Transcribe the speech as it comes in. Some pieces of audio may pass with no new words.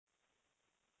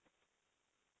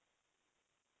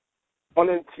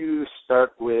wanted to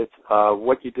start with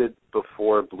what you did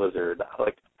before Blizzard.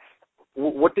 Like,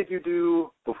 what did you do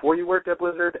before you worked at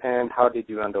Blizzard, and how did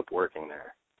you end up working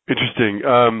there? Interesting.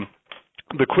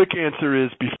 The quick answer is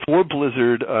before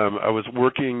Blizzard, I was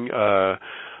working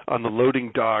on the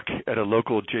loading dock at a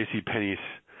local JCPenney's,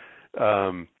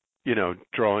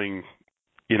 drawing,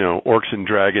 orcs and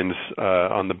dragons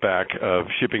on the back of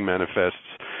shipping manifests.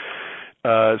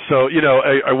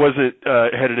 I wasn't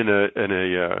headed in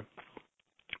a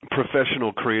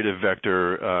professional creative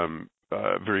vector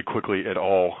very quickly at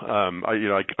all.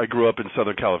 I grew up in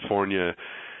Southern California,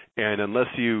 and unless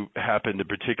you happen to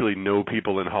particularly know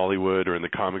people in Hollywood or in the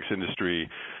comics industry,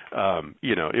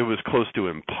 it was close to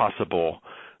impossible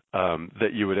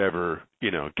that you would ever,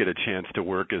 get a chance to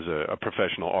work as a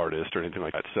professional artist or anything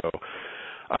like that. So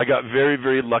I got very,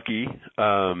 very lucky.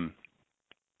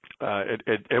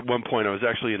 At one point, I was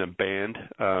actually in a band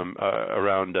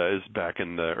around it was back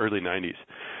in the early '90s,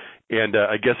 and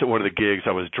I guess at one of the gigs,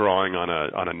 I was drawing on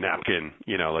a napkin,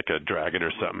 like a dragon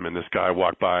or something, and this guy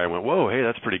walked by and went, "Whoa, hey,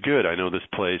 that's pretty good. I know this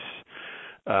place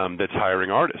that's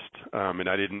hiring artists," and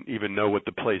I didn't even know what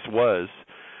the place was.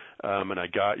 And I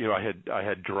got, I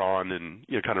had drawn and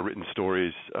kind of written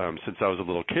stories since I was a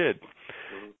little kid,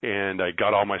 and I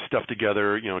got all my stuff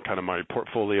together, kind of my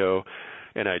portfolio.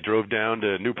 And I drove down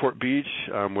to Newport Beach,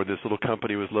 where this little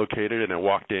company was located, and I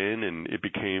walked in, and it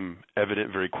became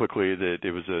evident very quickly that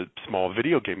it was a small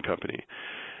video game company.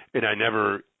 And I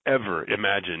never, ever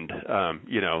imagined,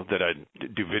 that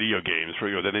I'd do video games,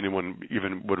 that anyone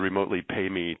even would remotely pay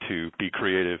me to be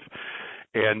creative.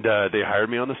 And they hired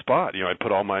me on the spot. I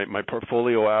put all my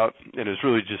portfolio out, and it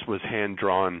really just was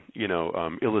hand-drawn,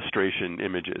 illustration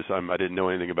images. I didn't know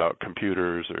anything about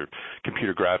computers or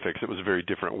computer graphics. It was a very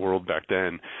different world back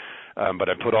then. But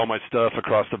I put all my stuff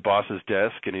across the boss's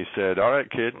desk, and he said, "All right,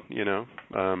 kid,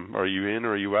 are you in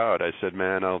or are you out?" I said,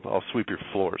 "Man, I'll sweep your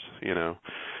floors,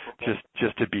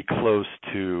 just to be close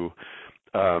to,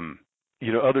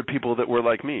 other people that were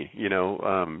like me,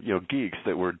 geeks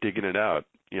that were digging it out."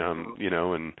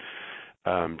 And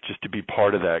just to be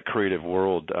part of that creative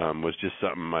world was just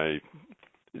something I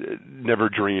never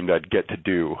dreamed I'd get to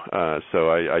do.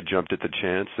 So I jumped at the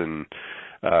chance, and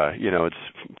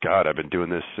I've been doing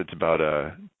this. It's about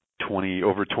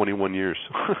over 21 years.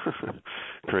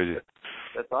 Crazy.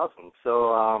 That's awesome.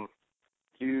 So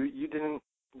you didn't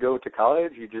go to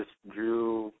college? You just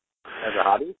drew as a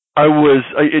hobby?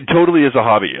 It totally is a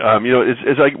hobby.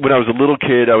 When I was a little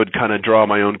kid, I would kind of draw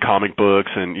my own comic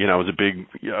books, and I was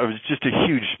just a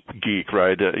huge geek,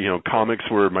 right? Comics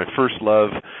were my first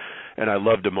love, and I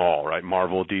loved them all, right?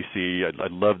 Marvel, DC. I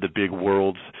loved the big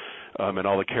worlds and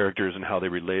all the characters and how they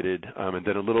related. And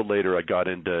then a little later, I got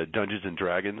into Dungeons and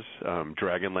Dragons,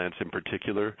 Dragonlance in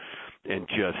particular, and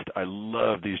I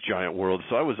love these giant worlds.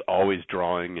 So I was always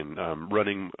drawing and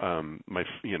running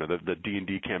the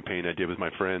D&D campaign I did with my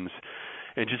friends,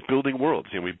 and just building worlds.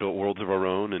 We built worlds of our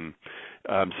own, and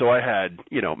so I had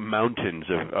mountains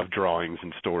of drawings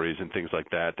and stories and things like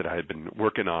that I had been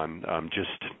working on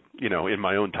in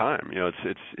my own time.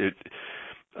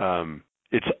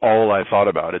 It's all I thought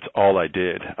about. It's all I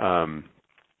did.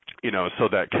 So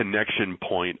that connection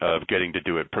point of getting to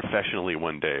do it professionally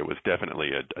one day was definitely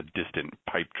a distant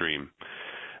pipe dream.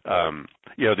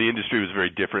 The industry was very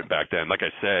different back then. Like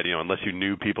I said, unless you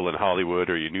knew people in Hollywood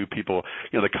or you knew people,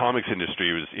 the comics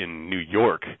industry was in New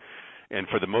York. And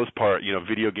for the most part,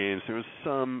 video games, there was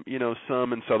some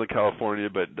in Southern California,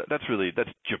 but that's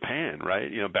Japan,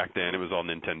 right? Back then it was all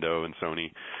Nintendo and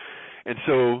Sony. And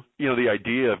so, the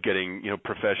idea of getting,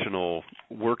 professional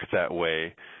work that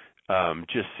way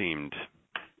just seemed,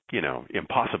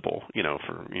 impossible,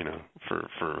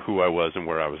 for who I was and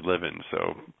where I was living.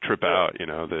 So trip out,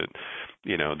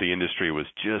 the industry was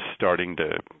just starting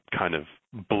to kind of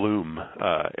bloom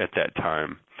at that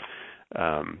time.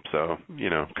 So,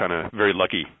 kind of very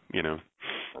lucky,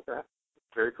 Okay,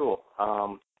 very cool.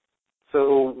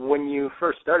 So when you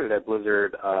first started at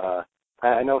Blizzard,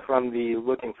 I know from the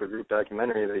Looking for Group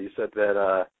documentary that you said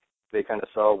that they kind of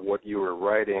saw what you were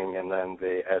writing and then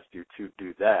they asked you to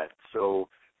do that. So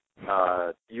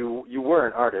you were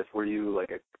an artist. Were you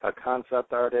like a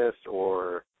concept artist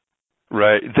or?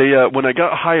 Right. They when I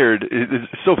got hired,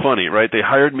 it's so funny, right? They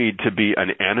hired me to be an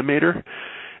animator.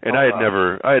 And I had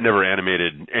never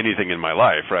animated anything in my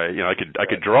life, right? I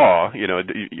could draw,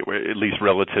 at least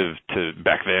relative to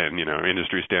back then,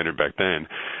 industry standard back then.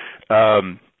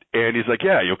 And he's like,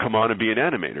 "Yeah, you'll come on and be an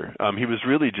animator." He was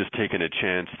really just taking a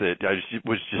chance that I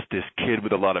was just this kid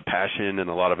with a lot of passion and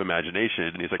a lot of imagination.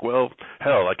 And he's like, "Well,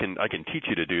 hell, I can teach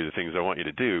you to do the things I want you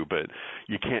to do, but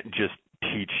you can't just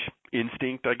teach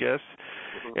instinct, I guess."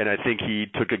 And I think he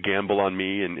took a gamble on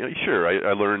me, and sure,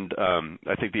 I learned.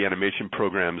 I think the animation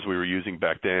programs we were using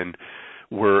back then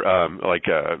were like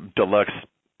a deluxe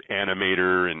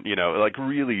animator, and like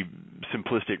really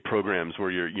simplistic programs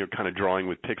where you're kind of drawing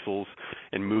with pixels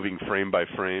and moving frame by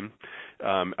frame.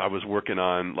 I was working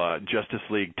on Justice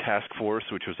League Task Force,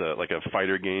 which was like a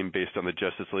fighter game based on the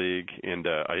Justice League, and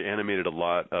I animated a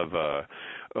lot of.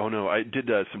 I did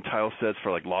some tile sets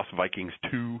for like Lost Vikings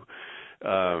 2.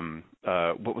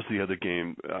 What was the other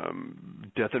game?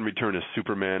 Death and Return of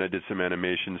Superman. I did some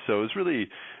animation, so it was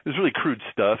really crude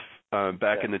stuff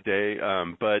back in the day.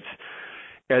 But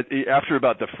after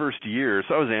about the first year,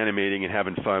 so I was animating and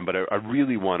having fun, but I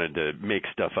really wanted to make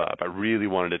stuff up. I really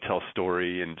wanted to tell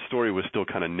story, and story was still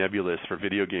kind of nebulous for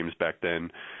video games back then.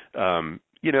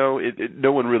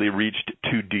 No one really reached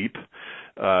too deep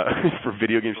for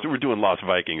video games. So we're doing Lost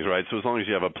Vikings, right? So as long as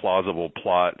you have a plausible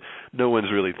plot, no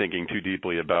one's really thinking too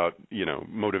deeply about,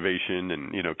 motivation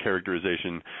and,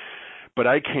 characterization. But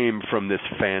I came from this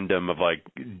fandom of like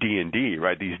D&D,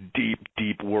 right? These deep,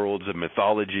 deep worlds of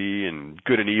mythology and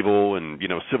good and evil and,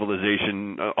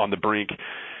 civilization on the brink.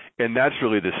 And that's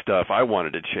really the stuff I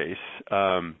wanted to chase.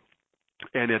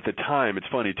 And at the time, it's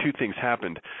funny, two things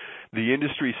happened. The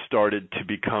industry started to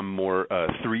become more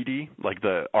 3D, like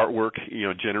the artwork,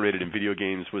 generated in video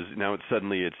games was now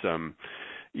suddenly it's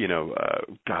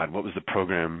what was the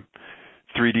program?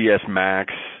 3ds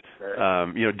Max.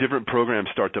 Different programs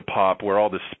start to pop where all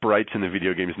the sprites in the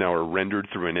video games now are rendered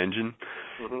through an engine.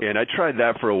 Mm-hmm. And I tried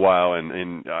that for a while,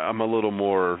 and I'm a little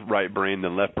more right brain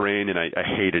than left brain, and I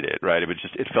hated it, right?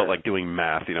 It felt like doing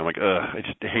math, I'm like, I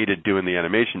just hated doing the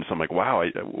animation. So I'm like, wow,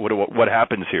 what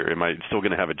happens here? Am I still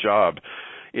going to have a job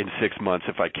in 6 months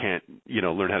if I can't,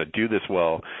 learn how to do this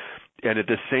well? And at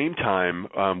the same time,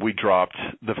 we dropped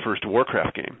the first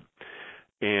Warcraft game.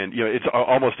 And, it's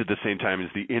almost at the same time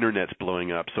as the Internet's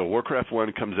blowing up. So Warcraft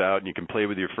 1 comes out, and you can play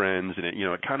with your friends, and it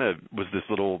kind of was this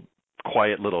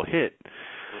quiet little hit.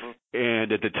 Mm-hmm.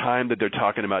 And at the time that they're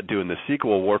talking about doing the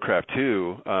sequel, Warcraft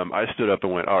 2, I stood up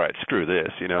and went, all right, screw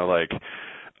this,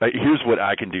 here's what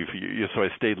I can do for you. So I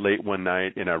stayed late one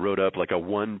night, and I wrote up like a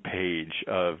one-page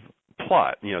of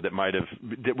plot,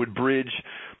 that would bridge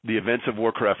the events of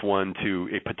Warcraft 1 to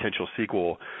a potential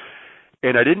sequel.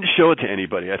 And I didn't show it to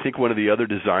anybody. I think one of the other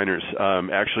designers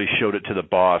actually showed it to the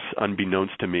boss,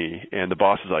 unbeknownst to me. And the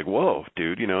boss is like, "Whoa,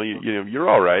 dude, you're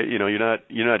all right. You're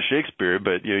not Shakespeare,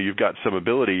 but you've got some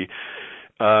ability."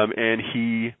 And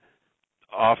he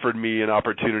offered me an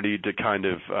opportunity to kind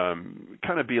of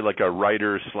be like a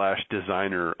writer /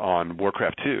 designer on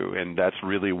Warcraft 2, and that's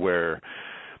really where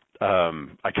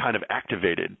I kind of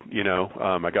activated.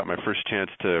 I got my first chance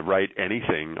to write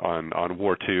anything on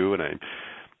War 2, and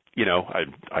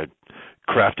I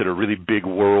crafted a really big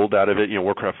world out of it.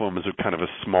 Warcraft 1 was a kind of a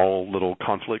small little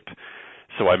conflict.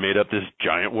 So I made up this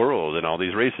giant world and all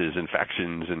these races and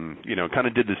factions and, kind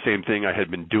of did the same thing I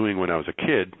had been doing when I was a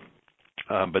kid.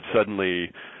 But suddenly,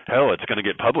 hell, it's going to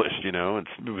get published, It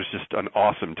was just an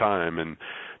awesome time. And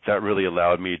that really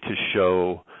allowed me to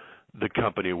show the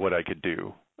company what I could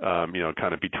do,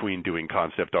 kind of between doing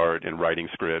concept art and writing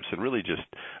scripts and really just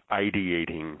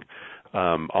ideating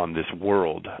on this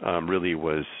world really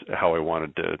was how I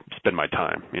wanted to spend my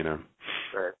time,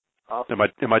 Right. Awesome.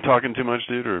 Am I talking too much,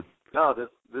 dude, or? No, this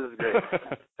is great.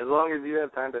 As long as you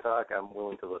have time to talk, I'm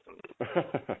willing to listen.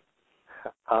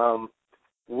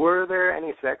 Were there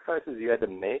any sacrifices you had to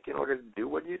make in order to do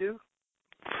what you do?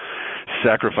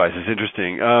 Sacrifices,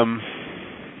 interesting. Let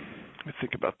me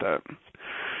think about that.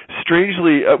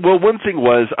 Strangely, one thing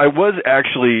was I was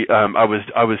actually I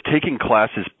was taking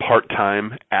classes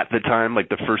part-time at the time, like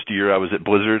the first year I was at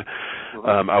Blizzard.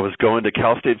 I was going to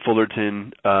Cal State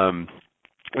Fullerton, and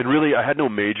really I had no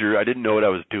major. I didn't know what I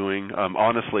was doing.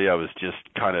 Honestly, I was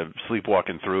just kind of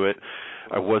sleepwalking through it.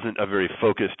 I wasn't a very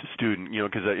focused student,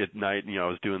 because at night, I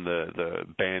was doing the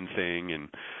band thing, and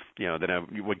then I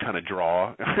would kind of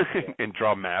draw and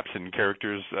draw maps and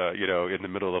characters, in the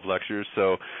middle of lectures.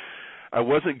 So I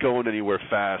wasn't going anywhere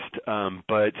fast,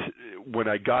 but when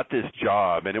I got this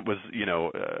job, and it was,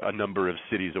 a number of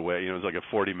cities away, it was like a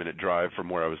 40-minute drive from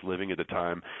where I was living at the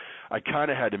time, I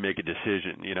kind of had to make a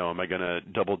decision, am I going to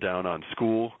double down on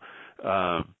school,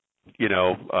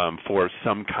 for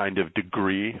some kind of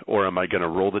degree, or am I going to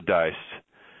roll the dice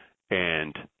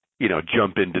and,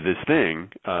 jump into this thing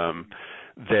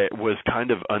that was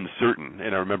kind of uncertain?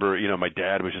 And I remember, my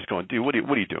dad was just going, dude, what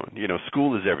are you doing?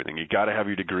 School is everything. You got to have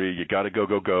your degree. You got to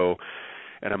go.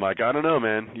 And I'm like, I don't know,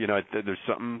 man. There's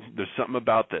something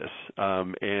about this.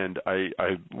 And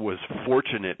I was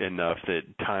fortunate enough that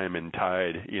time and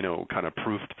tide, kind of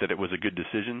proved that it was a good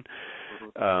decision.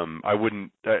 I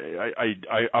wouldn't.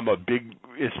 I'm a big,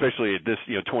 especially at this,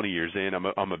 20 years in.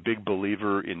 I'm a big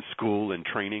believer in school and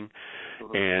training,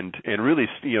 and really,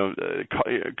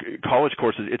 college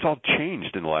courses. It's all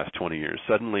changed in the last 20 years.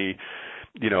 Suddenly,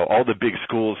 all the big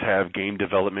schools have game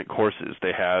development courses.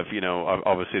 They have,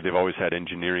 obviously they've always had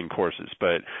engineering courses,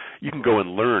 but you can go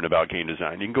and learn about game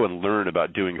design. You can go and learn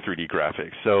about doing 3D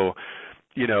graphics. So,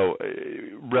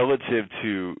 relative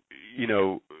to,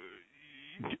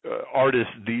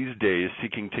 artists these days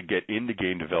seeking to get into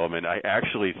game development, I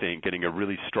actually think getting a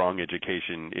really strong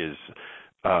education is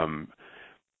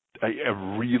a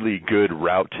really good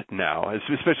route now,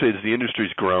 especially as the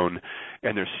industry's grown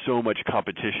and there's so much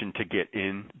competition to get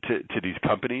into these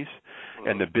companies,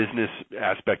 and the business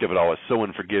aspect of it all is so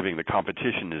unforgiving. The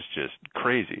competition is just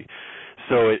crazy.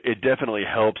 So it definitely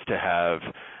helps to have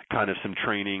kind of some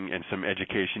training and some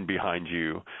education behind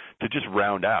you to just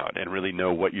round out and really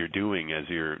know what you're doing as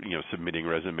you're submitting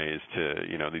resumes to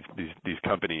these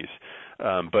companies.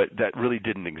 But that really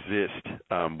didn't exist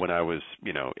when I was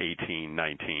 18,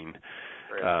 19.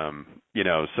 Right.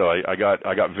 So I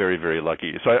got very, very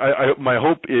lucky. So I my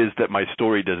hope is that my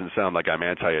story doesn't sound like I'm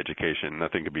anti-education.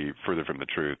 Nothing could be further from the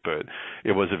truth, but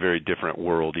it was a very different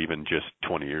world even just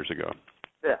 20 years ago.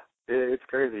 Yeah, it's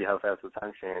crazy how fast the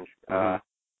times change.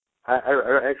 I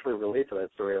actually relate to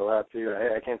that story a lot too.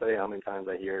 I can't tell you how many times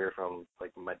I hear from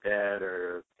like my dad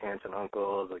or aunts and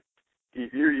uncles, like,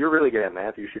 you're really good at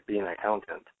math. You should be an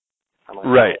accountant. I'm like,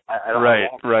 right, I don't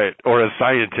right, or a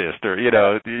scientist, or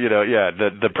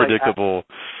the predictable.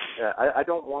 I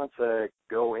don't want to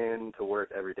go into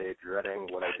work every day dreading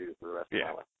what I do for the rest of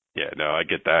my life. Yeah, no, I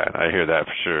get that. I hear that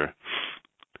for sure.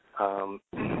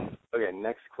 Okay,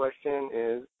 next question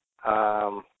is,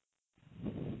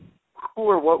 who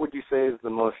or what would you say is the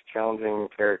most challenging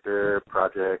character,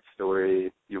 project,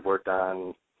 story you've worked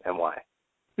on, and why?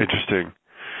 Interesting.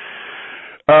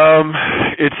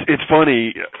 It's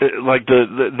funny, like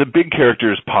the big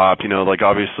characters pop, like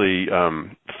obviously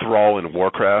Thrall in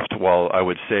Warcraft. While I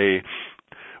would say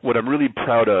what I'm really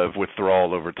proud of with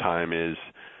Thrall over time is,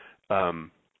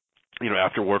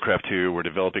 after Warcraft 2, we're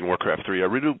developing Warcraft 3. I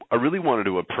really wanted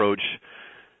to approach.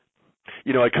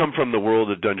 I come from the world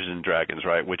of Dungeons and Dragons,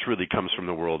 right, which really comes from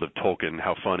the world of Tolkien.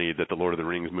 How funny that the Lord of the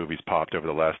Rings movies popped over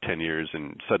the last 10 years,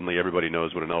 and suddenly everybody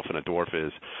knows what an elf and a dwarf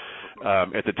is.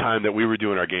 At the time that we were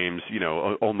doing our games,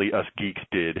 only us geeks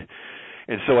did.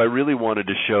 And so I really wanted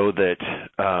to show that,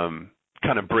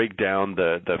 kind of break down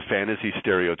the fantasy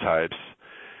stereotypes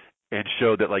and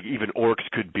show that, like, even orcs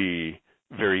could be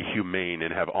very humane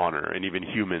and have honor, and even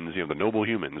humans, the noble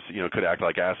humans, could act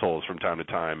like assholes from time to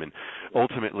time, and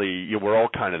ultimately, we're all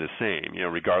kind of the same,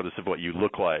 regardless of what you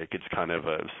look like. It's kind of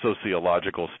a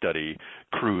sociological study,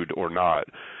 crude or not,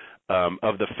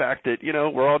 of the fact that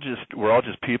we're all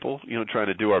just people, trying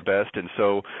to do our best, and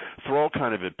so Thrall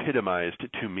kind of epitomized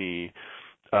to me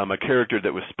a character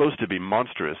that was supposed to be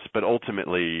monstrous, but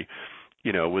ultimately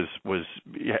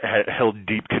held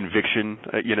deep conviction,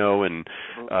 and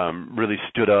really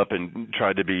stood up and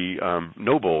tried to be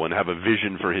noble and have a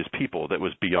vision for his people that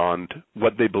was beyond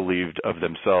what they believed of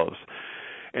themselves.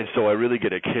 And so I really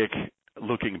get a kick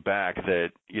looking back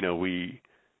that, we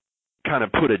kind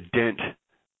of put a dent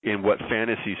in what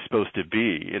fantasy is supposed to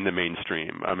be in the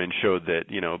mainstream. And showed that,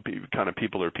 kind of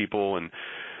people are people. And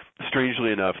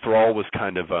strangely enough, Thrall was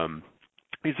kind of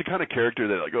he's the kind of character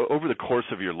that, like, over the course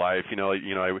of your life, I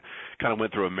kind of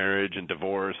went through a marriage and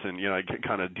divorce, and I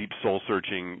kind of deep soul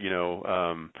searching,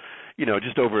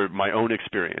 just over my own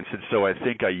experience. And so I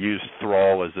think I used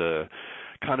Thrall as a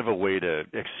kind of a way to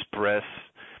express,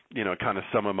 kind of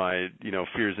some of my,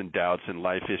 fears and doubts and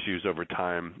life issues over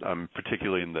time,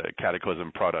 particularly in the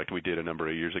Cataclysm product we did a number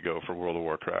of years ago for World of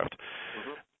Warcraft.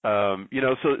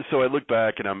 So I look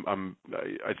back and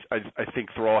I think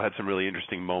Thrall had some really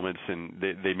interesting moments, and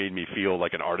they made me feel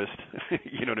like an artist.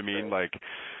 You know what I mean? Like,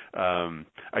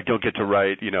 I don't get to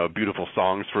write, beautiful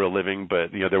songs for a living,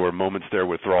 but, there were moments there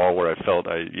with Thrall where I felt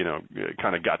I,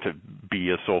 kind of got to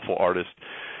be a soulful artist.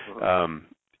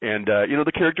 And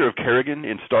the character of Kerrigan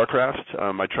in StarCraft,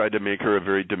 I tried to make her a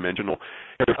very dimensional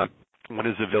character. When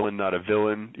is a villain not a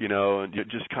villain, and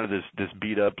just kind of this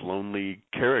beat up, lonely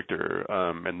character,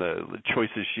 and the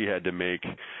choices she had to make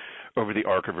over the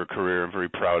arc of her career, I'm very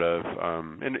proud of.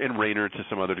 And Raynor, to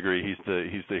some other degree, he's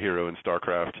the hero in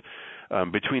StarCraft.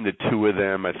 Between the two of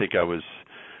them, I think I was,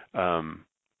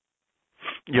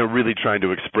 really trying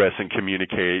to express and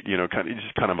communicate,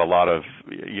 kind of a lot of,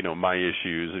 my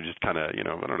issues of just kind of,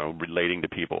 I don't know, relating to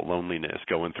people, loneliness,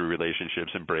 going through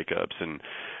relationships and breakups. And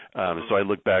so I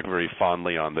look back very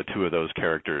fondly on the two of those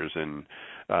characters, and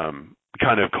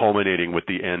kind of culminating with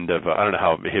the end of I don't know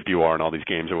how hip you are in all these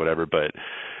games or whatever, but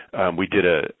we did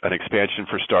an expansion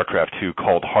for StarCraft 2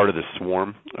 called Heart of the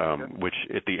Swarm, which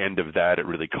at the end of that it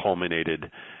really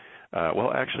culminated.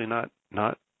 Well, actually, not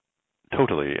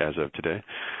totally as of today.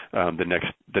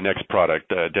 The next product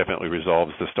definitely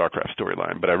resolves the StarCraft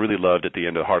storyline. But I really loved at the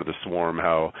end of Heart of the Swarm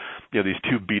how these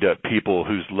two beat up people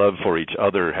whose love for each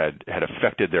other had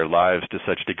affected their lives to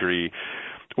such degree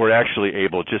were actually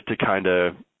able just to kind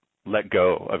of let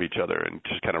go of each other and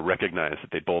just kind of recognize that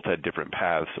they both had different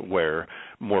paths, where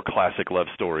more classic love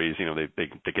stories, they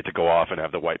get to go off and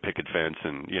have the white picket fence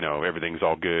and, everything's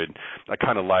all good. I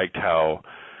kind of liked how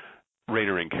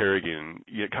Raynor and Kerrigan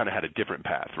kind of had a different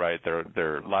path, right?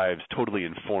 Their lives totally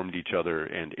informed each other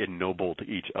and ennobled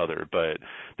each other, but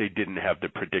they didn't have the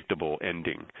predictable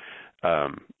ending.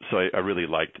 So I really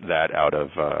liked that out of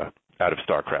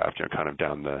StarCraft, kind of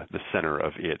down the center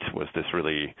of it was this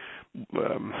really,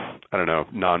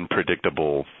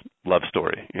 non-predictable love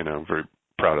story. Very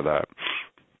proud of that.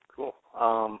 Cool.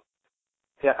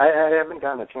 Yeah, I haven't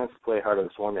gotten a chance to play Heart of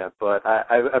the Swarm yet, but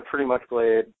I've pretty much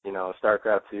played,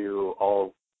 StarCraft 2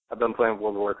 I've been playing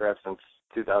World of Warcraft since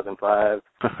 2005.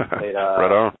 Played,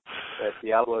 right on.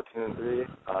 Diablo 2 and 3.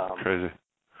 Crazy.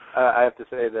 I have to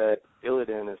say that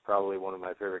Illidan is probably one of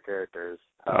my favorite characters.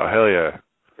 Oh, hell yeah.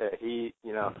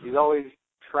 He's always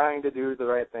trying to do the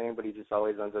right thing, but he just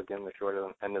always ends up getting the short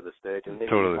end of the stick. And maybe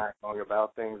totally. He's not going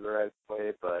about things the right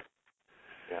way, but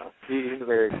he's a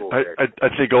very cool character. I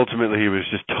think ultimately he was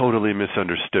just totally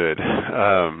misunderstood.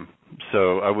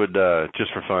 So I would,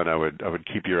 just for fun, I would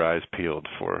keep your eyes peeled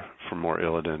for more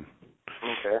Illidan.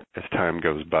 Okay. As time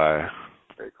goes by.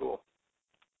 Very cool.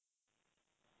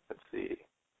 Let's see.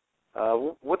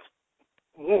 What's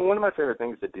one of my favorite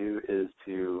things to do is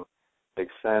to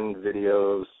send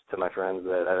videos to my friends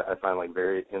that I find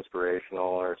very inspirational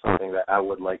or something that I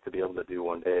would like to be able to do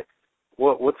one day.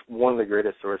 What's one of the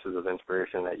greatest sources of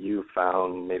inspiration that you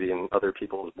found maybe in other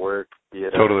people's work, be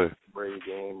it totally. a story,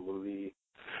 game, movie?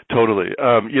 Totally.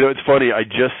 It's funny. I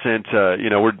just sent,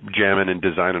 we're jamming and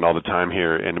designing all the time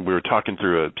here, and we were talking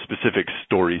through a specific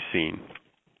story scene.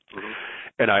 Mm-hmm.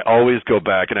 And I always go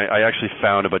back, and I actually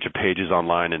found a bunch of pages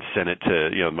online and sent it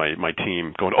to my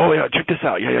team, going, oh yeah, check this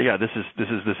out, yeah. This is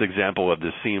this example of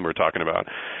this scene we're talking about.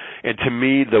 And to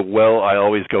me, I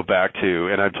always go back to,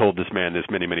 and I've told this man this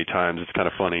many times. It's kind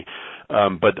of funny,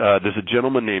 but there's a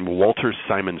gentleman named Walter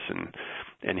Simonson,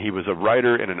 and he was a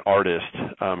writer and an artist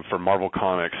for Marvel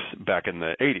Comics back in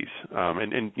the 80s.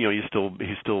 And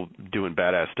he's still doing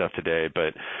badass stuff today,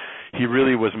 but he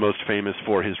really was most famous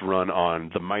for his run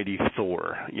on the Mighty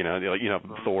Thor,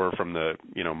 Thor from the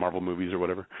Marvel movies or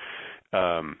whatever.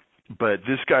 But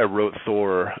this guy wrote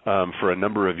Thor for a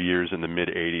number of years in the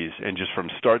mid-'80s, and just from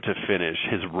start to finish,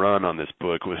 his run on this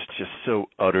book was just so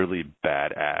utterly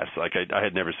badass. I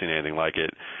had never seen anything like it.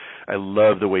 I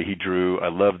love the way he drew. I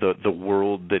love the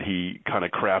world that he kind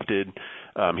of crafted.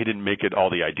 He didn't make it all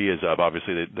the ideas up.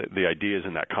 Obviously, the ideas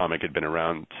in that comic had been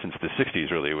around since the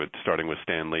 60s, really, starting with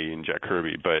Stan Lee and Jack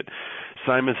Kirby. But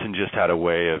Simonson just had a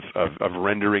way of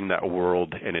rendering that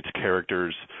world and its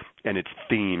characters and its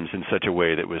themes in such a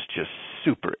way that was just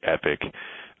super epic.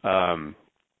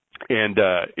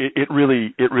 It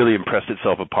really impressed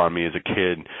itself upon me as a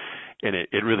kid. And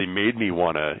it really made me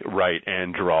want to write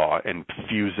and draw and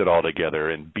fuse it all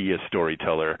together and be a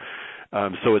storyteller.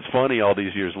 So it's funny, all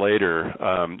these years later,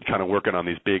 kind of working on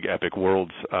these big epic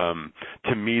worlds,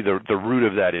 to me, the root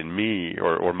of that in me,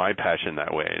 or my passion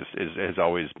that way, has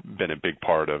always been a big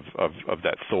part of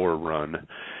that Thor run.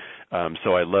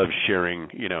 So I love sharing,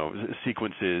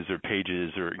 sequences or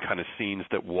pages or kind of scenes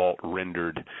that Walt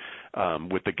rendered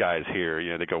with the guys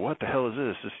here. They go, what the hell is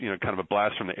this? This, kind of a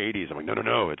blast from the 80s. I'm like,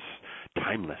 no, it's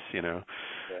timeless, Yeah.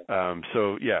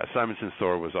 So, yeah, Simonson's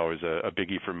Thor was always a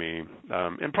biggie for me.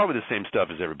 And probably the same stuff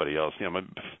as everybody else. I'm a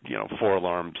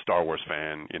 4-alarm Star Wars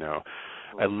fan,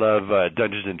 I love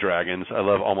Dungeons & Dragons. I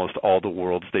love almost all the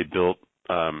worlds they built,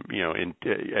 at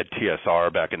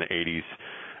TSR back in the 80s.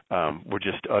 Were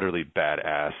just utterly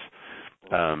badass.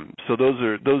 So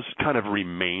those kind of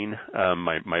remain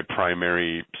my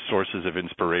primary sources of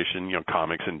inspiration,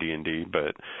 comics and D&D,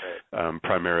 but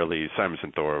primarily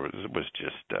Simonson Thor was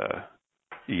just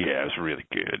it was really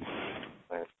good.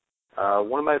 Nice.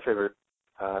 One of my favorite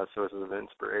sources of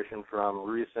inspiration from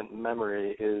recent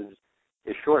memory is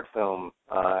a short film.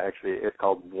 Actually, it's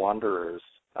called Wanderers.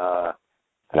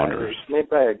 Wanderers. It's made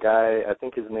by a guy. I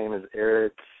think his name is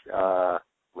Eric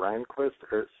Reinquist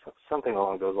or something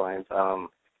along those lines.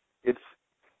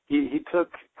 He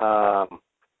took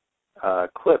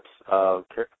clips of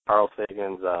Carl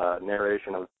Sagan's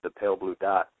narration of The Pale Blue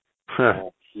Dot.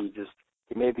 He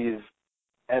made these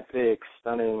epic,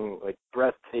 stunning, like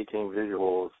breathtaking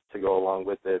visuals to go along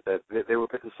with it, that they were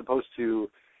supposed to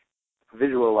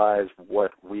visualize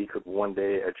what we could one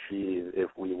day achieve if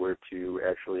we were to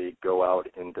actually go out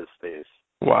into space.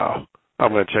 Wow.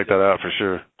 I'm going to check that out for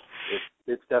sure.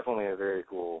 It's definitely a very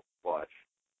cool watch.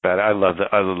 I love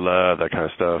that. I love that kind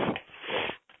of stuff.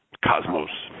 Cosmos.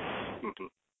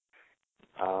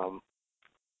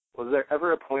 Was there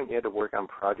ever a point you had to work on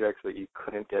projects that you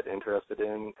couldn't get interested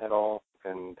in at all?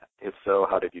 And if so,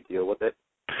 how did you deal with it?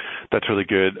 That's really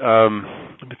good. Let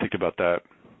me think about that.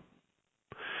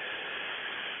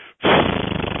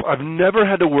 I've never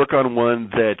had to work on one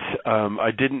that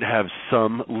I didn't have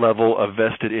some level of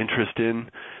vested interest in.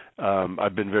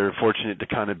 I've been very fortunate to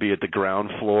kind of be at the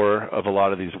ground floor of a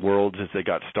lot of these worlds as they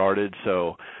got started.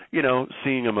 So,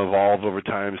 seeing them evolve over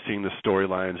time, seeing the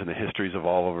storylines and the histories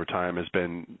evolve over time has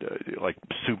been like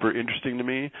super interesting to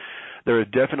me. There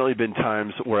have definitely been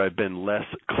times where I've been less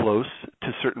close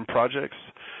to certain projects.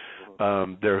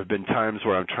 There have been times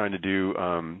where I'm trying to do,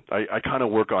 I kind of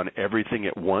work on everything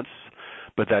at once,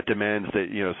 but that demands that,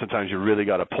 sometimes you really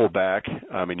got to pull back,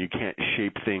 and you can't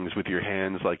shape things with your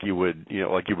hands like you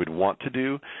would want to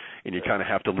do, and you kind of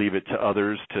have to leave it to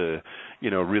others to,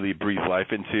 really breathe life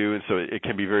into. And so it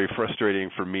can be very frustrating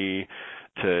for me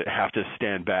to have to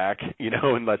stand back,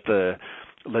 and let the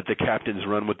captains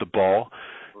run with the ball.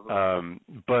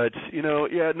 But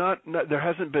not there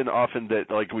hasn't been often that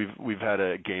like we've had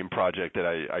a game project that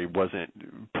I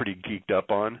wasn't pretty geeked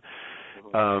up on.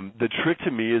 The trick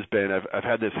to me has been I've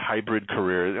had this hybrid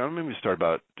career. I maybe started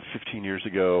about 15 years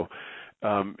ago.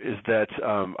 Is that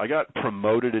I got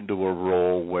promoted into a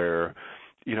role where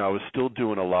I was still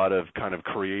doing a lot of kind of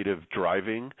creative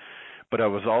driving, but I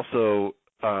was also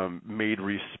made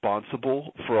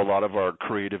responsible for a lot of our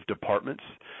creative departments.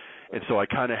 And so I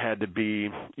kind of had to be,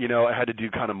 I had to do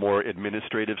kind of more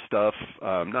administrative stuff,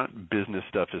 not business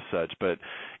stuff as such, but,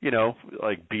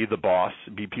 like be the boss,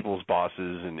 be people's bosses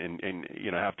and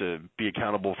have to be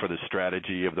accountable for the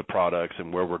strategy of the products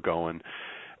and where we're going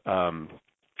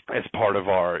as part of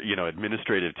our,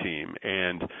 administrative team.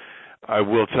 And I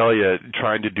will tell you,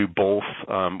 trying to do both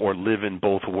or live in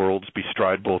both worlds,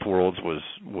 bestride both worlds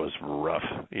was rough,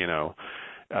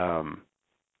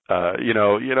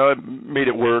 I made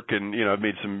it work, and I've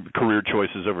made some career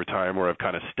choices over time where I've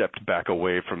kind of stepped back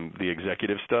away from the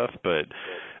executive stuff. But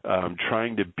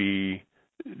trying to be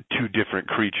two different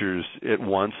creatures at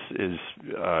once is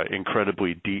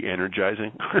incredibly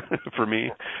de-energizing for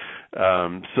me.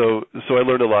 So I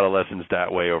learned a lot of lessons that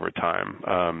way over time,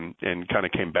 and kind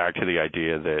of came back to the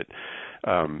idea that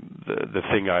the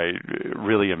thing I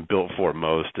really am built for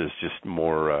most is just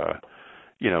more.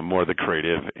 More the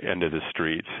creative end of the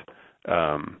streets.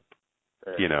 That's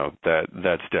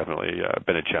definitely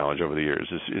been a challenge over the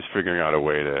years is figuring out a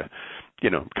way to,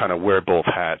 kind of wear both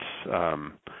hats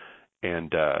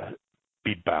and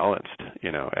be balanced,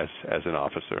 as an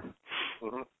officer.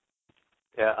 Mm-hmm.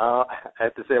 Yeah, I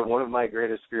have to say one of my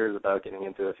greatest fears about getting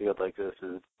into a field like this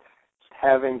is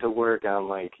having to work on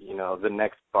the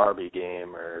next Barbie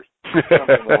game or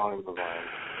something along those lines.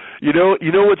 You know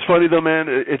what's funny though, man?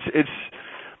 It's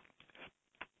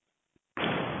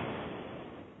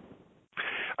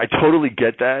I totally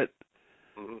get that,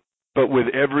 but with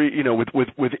every,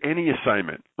 with any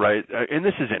assignment, right? And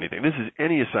this is anything. This is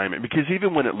any assignment, because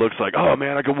even when it looks like, oh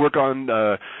man, I can work on,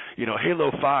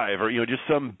 Halo 5 or just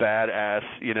some badass,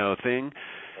 thing.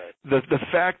 Right. The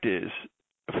fact is,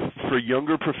 for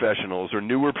younger professionals or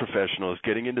newer professionals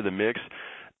getting into the mix,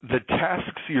 the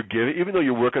tasks you're given, even though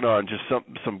you're working on just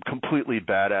some completely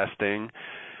badass thing,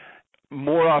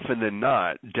 more often than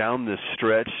not, down the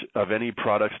stretch of any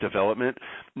product's development,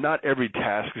 not every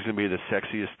task is going to be the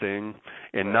sexiest thing,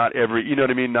 and not every,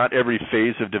 not every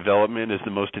phase of development is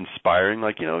the most inspiring.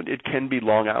 It can be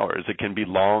long hours. It can be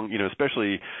long,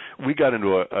 especially we got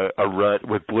into a rut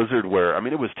with Blizzard where,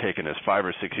 it was taking us 5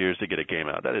 or 6 years to get a game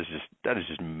out. That is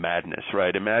just madness,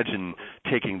 right? Imagine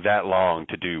taking that long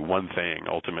to do one thing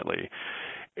ultimately.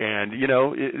 And, you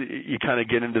kind of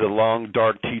get into the long,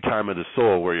 dark tea time of the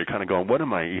soul where you're kind of going, what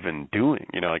am I even doing?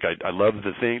 I love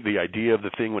the idea of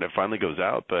the thing when it finally goes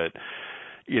out. But,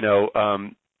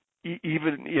 even,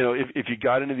 if you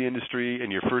got into the industry and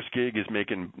your first gig is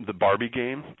making the Barbie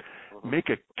game, make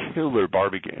a killer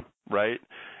Barbie game, right?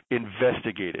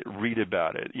 Investigate it, read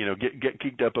about it, get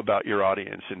geeked up about your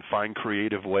audience and find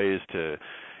creative ways to,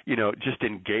 just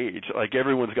engage. Like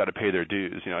everyone's got to pay their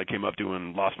dues. I came up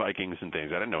doing Lost Vikings and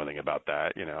things. I didn't know anything about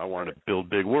that. I wanted to build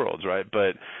big worlds, right?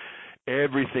 But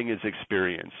everything is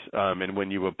experience. And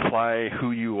when you apply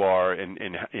who you are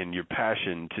and your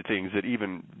passion to things that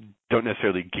even don't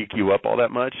necessarily geek you up all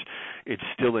that much, it's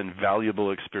still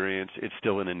invaluable experience. It's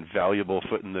still an invaluable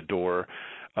foot in the door.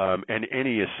 And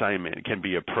any assignment can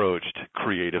be approached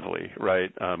creatively,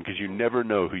 right? Because you never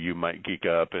know who you might geek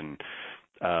up, and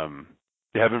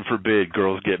heaven forbid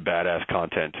girls get badass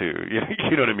content too.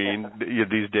 You know what I mean?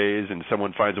 These days, and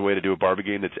someone finds a way to do a Barbie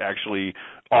game that's actually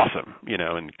awesome,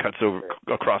 and cuts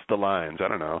across the lines. I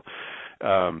don't know.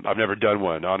 I've never done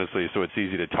one, honestly, so it's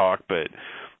easy to talk, but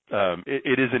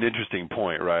it is an interesting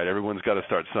point, right? Everyone's got to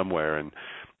start somewhere, and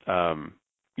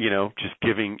just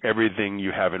giving everything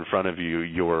you have in front of you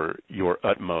your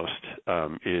utmost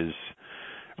is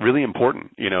really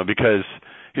important, because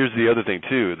here's the other thing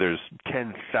too. There's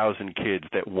 10,000 kids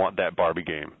that want that Barbie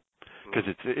game because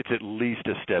it's at least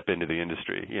a step into the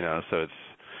industry, so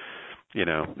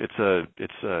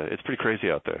it's pretty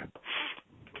crazy out there.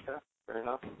 Okay, fair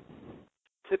enough.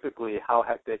 Typically, how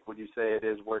hectic would you say it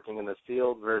is working in this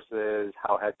field versus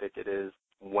how hectic it is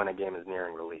when a game is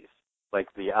nearing release? Like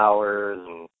the hours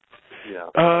and,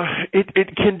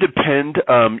 It can depend.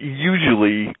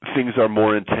 Usually things are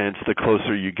more intense the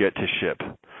closer you get to ship.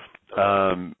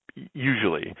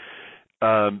 Usually.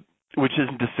 Which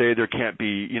isn't to say there can't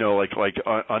be, like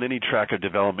on any track of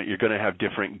development, you're going to have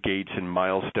different gates and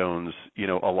milestones,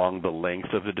 along the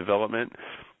length of the development.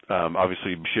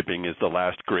 Obviously, shipping is the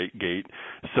last great gate.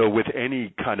 So with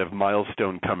any kind of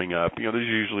milestone coming up, there's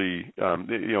usually,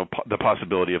 the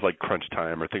possibility of like crunch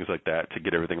time or things like that to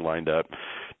get everything lined up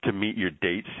to meet your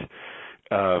dates.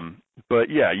 But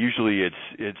yeah, usually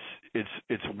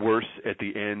it's worse at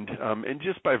the end, and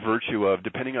just by virtue of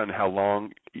depending on how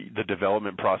long the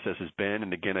development process has been.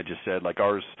 And again, I just said like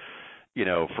ours.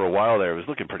 For a while there, it was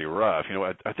looking pretty rough.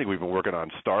 I think we've been working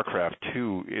on StarCraft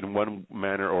 2 in one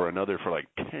manner or another for like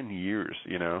 10 years,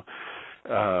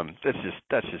 That's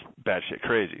just batshit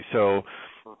crazy. So,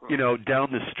 down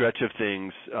the stretch of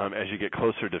things, as you get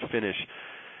closer to finish,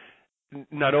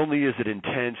 not only is it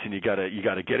intense and you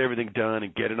gotta get everything done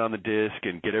and get it on the disc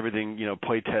and get everything,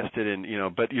 play tested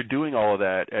and, but you're doing all of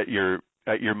that at your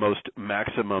most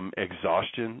maximum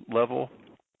exhaustion level.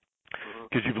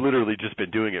 Because you've literally just been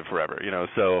doing it forever,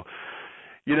 so,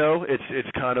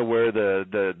 it's kind of where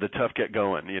the tough get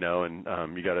going,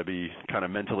 and you got to be kind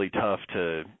of mentally tough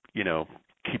to,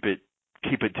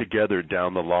 keep it together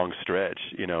down the long stretch.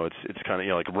 It's kind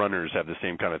of like runners have the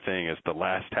same kind of thing as the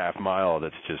last half mile.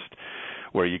 That's just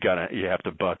where you have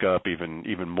to buck up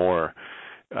even more.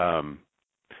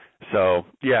 So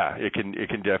yeah, it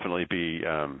can definitely be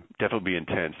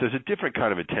intense. There's a different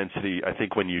kind of intensity, I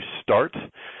think, when you start,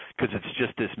 because it's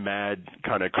just this mad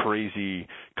kind of crazy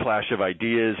clash of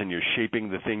ideas, and you're shaping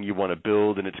the thing you want to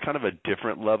build, and it's kind of a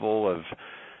different level of,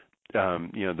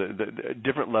 the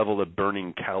different level of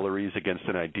burning calories against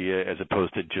an idea as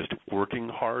opposed to just working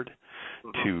hard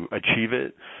to achieve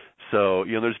it. So,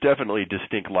 there's definitely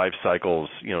distinct life cycles,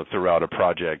 throughout a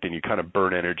project, and you kind of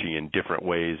burn energy in different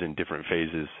ways in different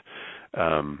phases.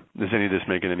 Is any of this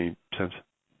making any sense?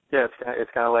 Yeah,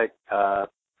 it's kind of like, all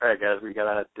right, guys, we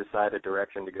got to decide a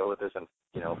direction to go with this and,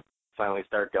 finally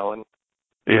start going.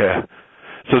 Yeah.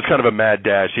 So it's kind of a mad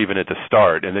dash even at the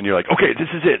start, and then you're like, okay, this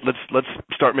is it. Let's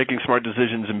start making smart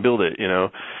decisions and build it,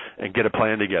 and get a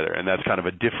plan together. And that's kind of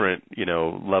a different,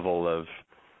 level of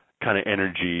kind of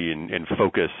energy and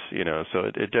focus,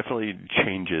 so it definitely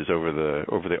changes over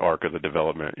the arc of the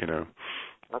development,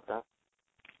 Okay.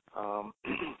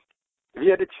 If you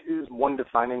had to choose one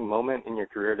defining moment in your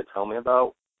career to tell me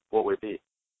about, what would it be?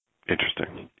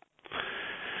 Interesting.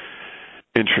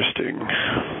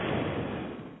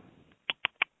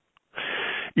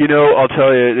 I'll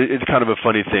tell you, it's kind of a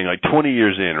funny thing. Like 20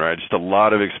 years in, right, just a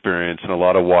lot of experience and a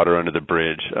lot of water under the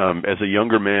bridge. As a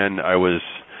younger man, I was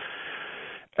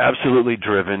absolutely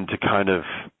driven to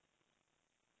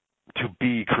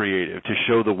be creative, to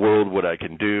show the world what I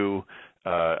can do.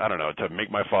 I don't know, to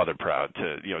make my father proud,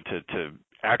 to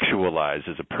actualize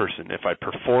as a person. If I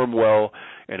perform well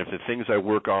and if the things I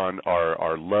work on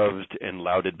are loved and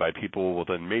lauded by people, well,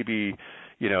 then maybe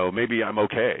I'm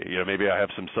okay. Maybe I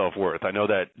have some self-worth. I know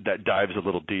that dives a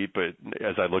little deep, but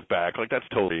as I look back, like that's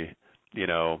totally, it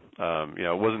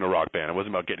wasn't a rock band. It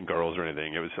wasn't about getting girls or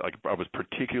anything. It was like I was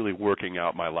particularly working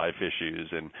out my life issues,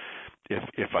 and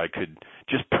if I could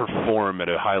just perform at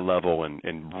a high level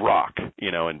and rock,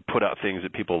 and put out things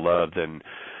that people love, then,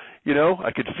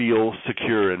 I could feel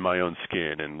secure in my own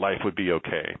skin and life would be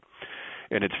okay.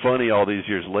 And it's funny, all these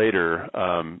years later,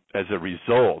 as a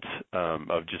result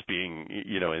of just being,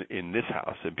 in this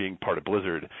house and being part of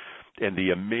Blizzard and the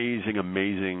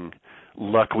amazing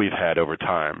luck we've had over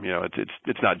time.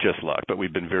 It's not just luck, but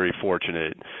we've been very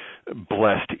fortunate,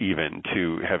 blessed even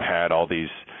to have had all these,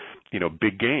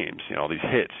 big games, all these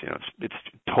hits. It's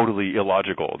totally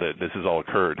illogical that this has all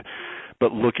occurred.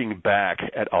 But looking back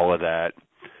at all of that,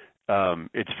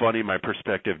 it's funny, my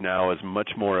perspective now is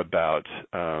much more about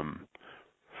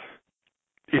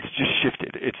it's just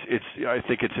shifted. I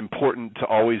think it's important to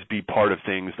always be part of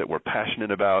things that we're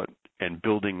passionate about and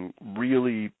building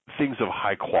really things of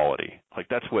high quality. Like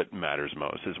that's what matters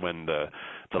most, is when the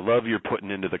love you're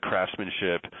putting into the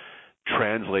craftsmanship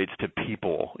translates to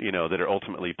people, that are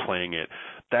ultimately playing it.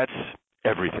 That's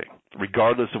everything,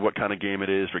 regardless of what kind of game it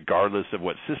is, regardless of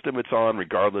what system it's on,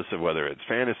 regardless of whether it's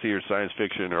fantasy or science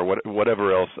fiction or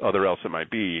whatever else it might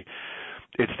be.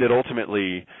 It's that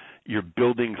ultimately you're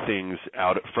building things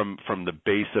out from the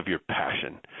base of your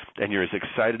passion, and you're as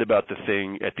excited about the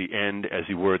thing at the end as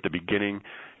you were at the beginning,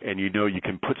 and you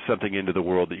can put something into the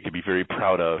world that you can be very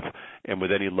proud of, and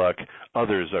with any luck,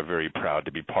 others are very proud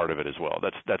to be part of it as well.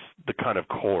 That's the kind of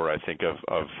core, I think,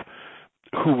 of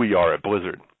who we are at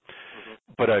Blizzard.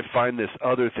 But I find this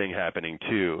other thing happening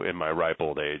too in my ripe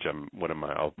old age.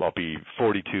 I'll be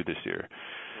 42 this year.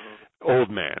 Old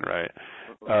man, right?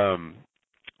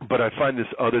 But I find this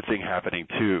other thing happening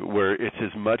too, where it's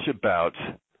as much about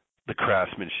the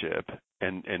craftsmanship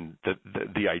and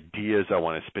the ideas I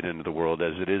want to spit into the world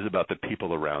as it is about the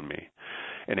people around me.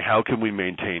 And how can we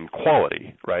maintain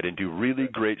quality, right, and do really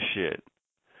great shit,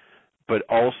 but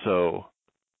also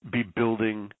be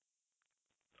building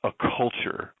a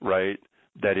culture, right,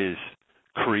 that is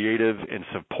creative and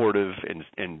supportive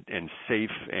and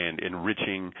safe and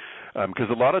enriching, because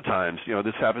a lot of times,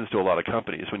 this happens to a lot of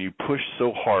companies when you push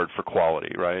so hard for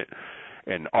quality, right,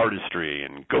 and artistry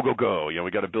and go,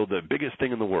 we got to build the biggest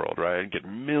thing in the world, right, and get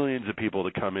millions of people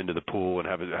to come into the pool and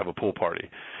have a pool party.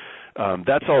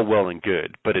 That's all well and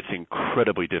good, but it's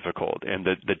incredibly difficult, and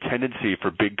the tendency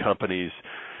for big companies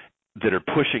that are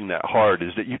pushing that hard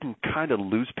is that you can kind of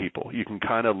lose people. You can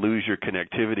kind of lose your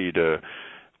connectivity to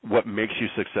what makes you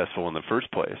successful in the first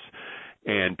place.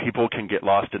 And people can get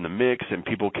lost in the mix, and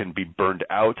people can be burned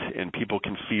out, and people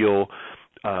can feel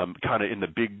kind of in the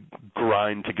big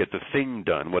grind to get the thing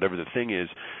done, whatever the thing is.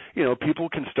 People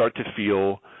can start to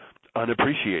feel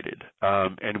unappreciated.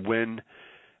 And when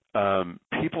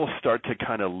people start to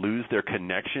kind of lose their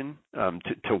connection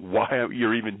to why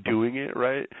you're even doing it,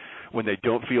 right? When they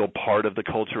don't feel part of the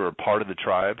culture or part of the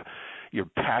tribe, your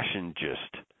passion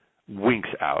just winks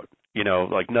out.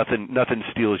 Like nothing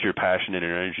steals your passion and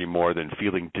energy more than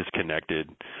feeling disconnected.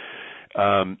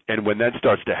 And when that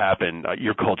starts to happen,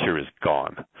 your culture is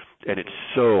gone, and it's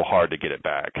so hard to get it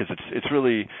back, because it's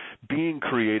really being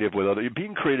creative with other.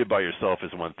 Being creative by yourself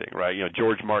is one thing, right?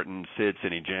 George Martin sits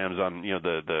and he jams on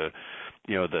the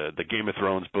Game of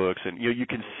Thrones books, and you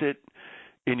can sit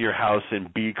in your house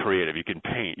and be creative. You can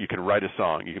paint, you can write a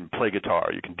song, you can play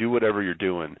guitar, you can do whatever you're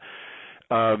doing.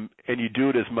 And you do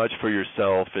it as much for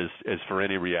yourself as for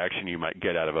any reaction you might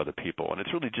get out of other people. And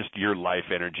it's really just your life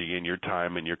energy and your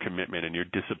time and your commitment and your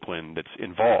discipline that's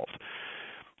involved.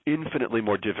 Infinitely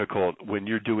more difficult when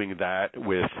you're doing that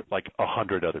with like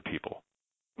 100 other people.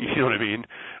 You know what I mean?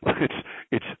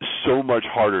 It's so much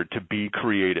harder to be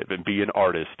creative and be an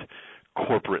artist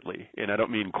corporately. And I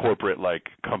don't mean corporate like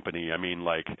company. I mean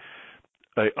like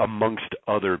amongst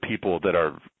other people that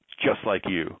are just like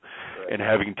you, and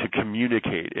having to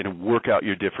communicate and work out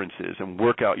your differences and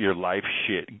work out your life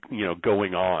shit,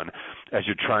 going on as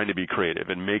you're trying to be creative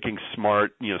and making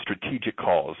smart, strategic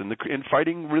calls and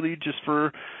fighting really just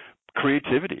for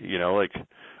creativity, like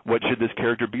what should this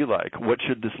character be like? What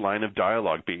should this line of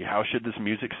dialogue be? How should this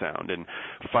music sound? And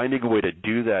finding a way to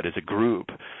do that as a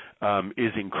group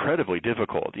is incredibly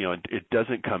difficult. It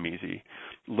doesn't come easy.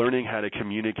 Learning how to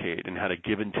communicate and how to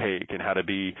give and take and how to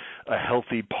be a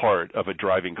healthy part of a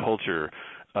driving culture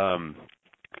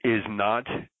is not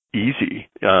easy.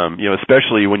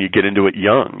 Especially when you get into it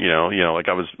young. Like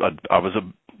I was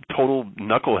a total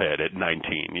knucklehead at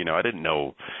 19. I didn't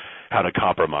know how to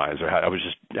compromise, or I was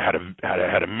just had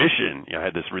a mission. I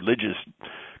had this religious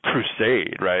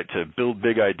crusade, right, to build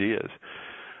big ideas.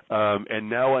 And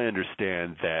now I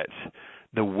understand that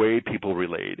the way people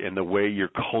relate and the way your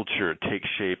culture takes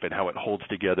shape and how it holds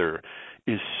together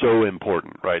is so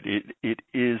important, right? It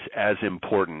is as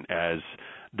important as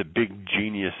the big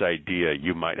genius idea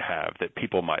you might have that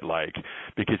people might like,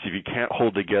 because if you can't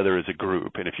hold together as a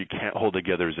group and if you can't hold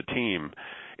together as a team,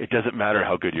 it doesn't matter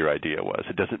how good your idea was.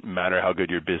 It doesn't matter how good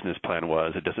your business plan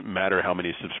was. It doesn't matter how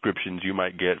many subscriptions you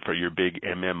might get for your big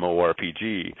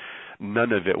MMORPG.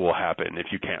 None of it will happen if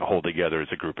you can't hold together as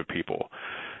a group of people.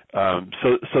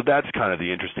 So that's kind of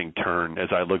the interesting turn as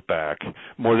I look back,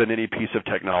 more than any piece of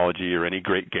technology or any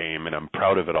great game, and I'm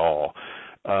proud of it all.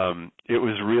 It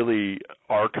was really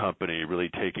our company really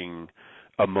taking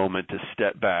a moment to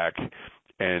step back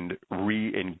and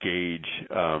re-engage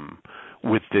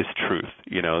with this truth,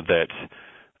 that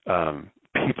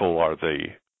people are the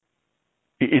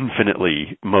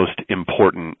infinitely most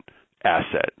important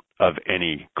asset of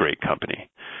any great company.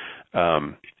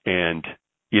 And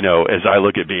as I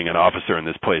look at being an officer in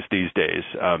this place these days,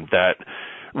 that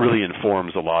really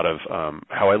informs a lot of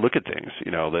how I look at things.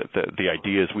 The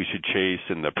ideas we should chase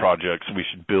and the projects we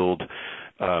should build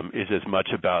is as much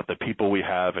about the people we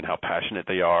have and how passionate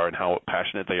they are and how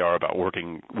passionate they are about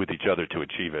working with each other to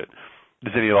achieve it.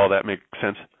 Does any of all that make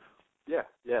sense? Yeah,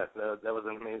 that was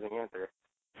an amazing answer.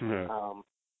 Yeah.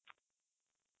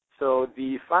 So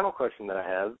the final question that I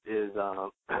have is,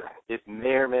 it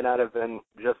may or may not have been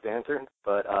just answered,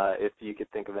 but if you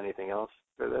could think of anything else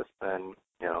for this, then,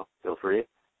 feel free.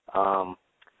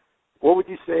 What would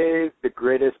you say the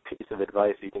greatest piece of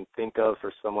advice you can think of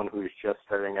for someone who's just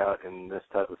starting out in this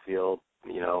type of field,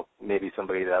 maybe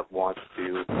somebody that wants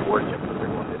to work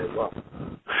in one day as well?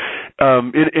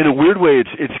 In a weird way,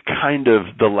 it's kind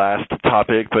of the last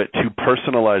topic, but to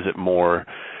personalize it more,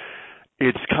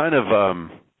 it's kind of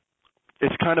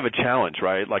a challenge,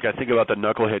 right? Like I think about the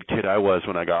knucklehead kid I was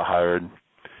when I got hired,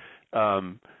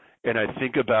 and I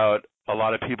think about a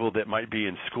lot of people that might be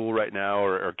in school right now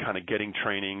or kind of getting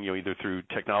training, either through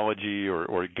technology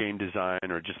or game design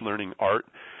or just learning art,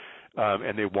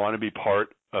 and they want to be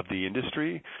part of the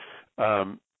industry.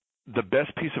 The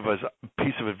best piece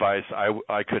of advice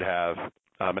I could have,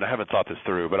 and I haven't thought this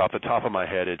through, but off the top of my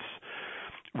head, it's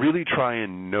really try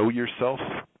and know yourself.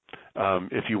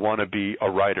 If you want to be a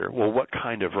writer, well, what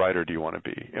kind of writer do you want to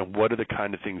be? And what are the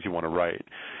kind of things you want to write?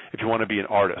 If you want to be an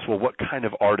artist, well, what kind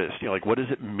of artist? What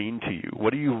does it mean to you?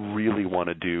 What do you really want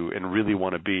to do and really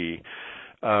want to be?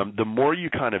 The more you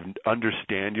kind of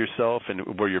understand yourself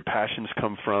and where your passions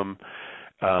come from,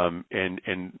 and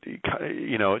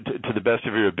to the best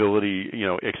of your ability,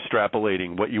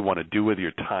 extrapolating what you want to do with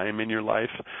your time in your life,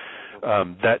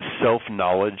 that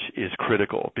self-knowledge is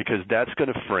critical because that's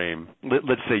going to frame,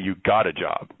 let's say you got a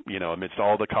job, amidst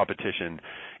all the competition,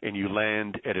 and you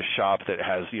land at a shop that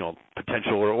has,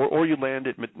 potential, or you land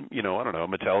at,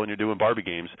 Mattel and you're doing Barbie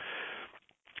games.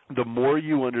 The more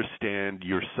you understand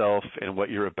yourself and what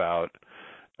you're about,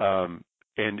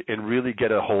 and really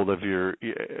get a hold of your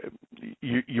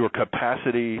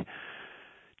capacity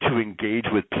to engage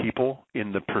with people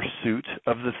in the pursuit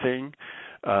of the thing.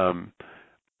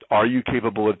 Are you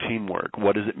capable of teamwork?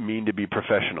 What does it mean to be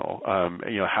professional?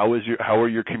 How are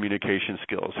your communication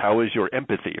skills? How is your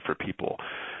empathy for people?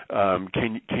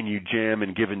 Can you jam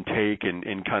and give and take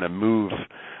and kind of move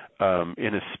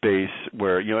in a space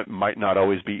where it might not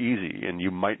always be easy, and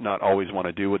you might not always want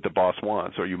to do what the boss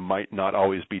wants, or you might not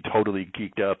always be totally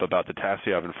geeked up about the task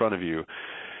you have in front of you.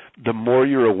 The more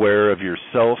you're aware of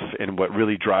yourself and what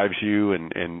really drives you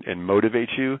and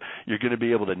motivates you, you're going to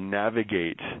be able to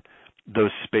navigate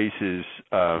those spaces,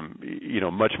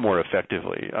 much more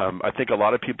effectively. I think a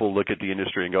lot of people look at the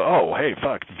industry and go, "Oh, hey,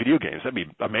 fuck, video games, that'd be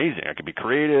amazing. I could be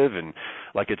creative and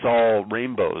like it's all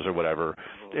rainbows or whatever."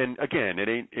 And again, it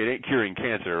ain't curing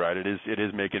cancer, right? It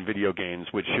is making video games,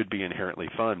 which should be inherently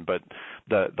fun. But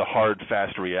the hard,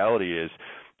 fast reality is,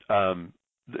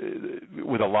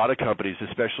 with a lot of companies,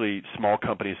 especially small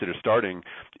companies that are starting,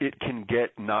 it can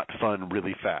get not fun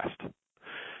really fast.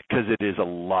 Because it is a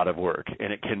lot of work,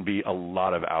 and it can be a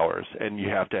lot of hours, and you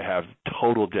have to have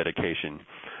total dedication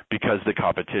because the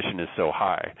competition is so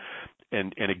high.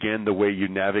 And again, the way you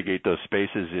navigate those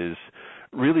spaces is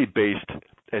really based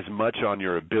as much on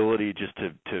your ability just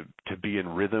to be in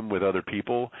rhythm with other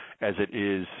people as it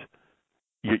is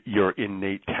your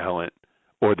innate talent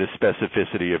or the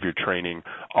specificity of your training.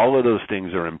 All of those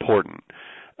things are important.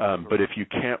 But if you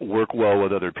can't work well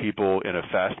with other people in a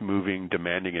fast-moving,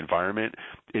 demanding environment,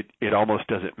 it almost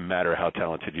doesn't matter how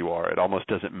talented you are. It almost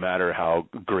doesn't matter how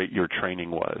great your training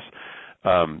was.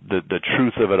 The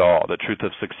truth of it all, the truth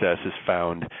of success is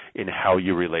found in how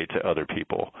you relate to other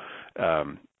people.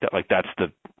 That's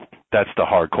the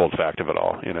hard, cold fact of it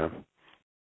all,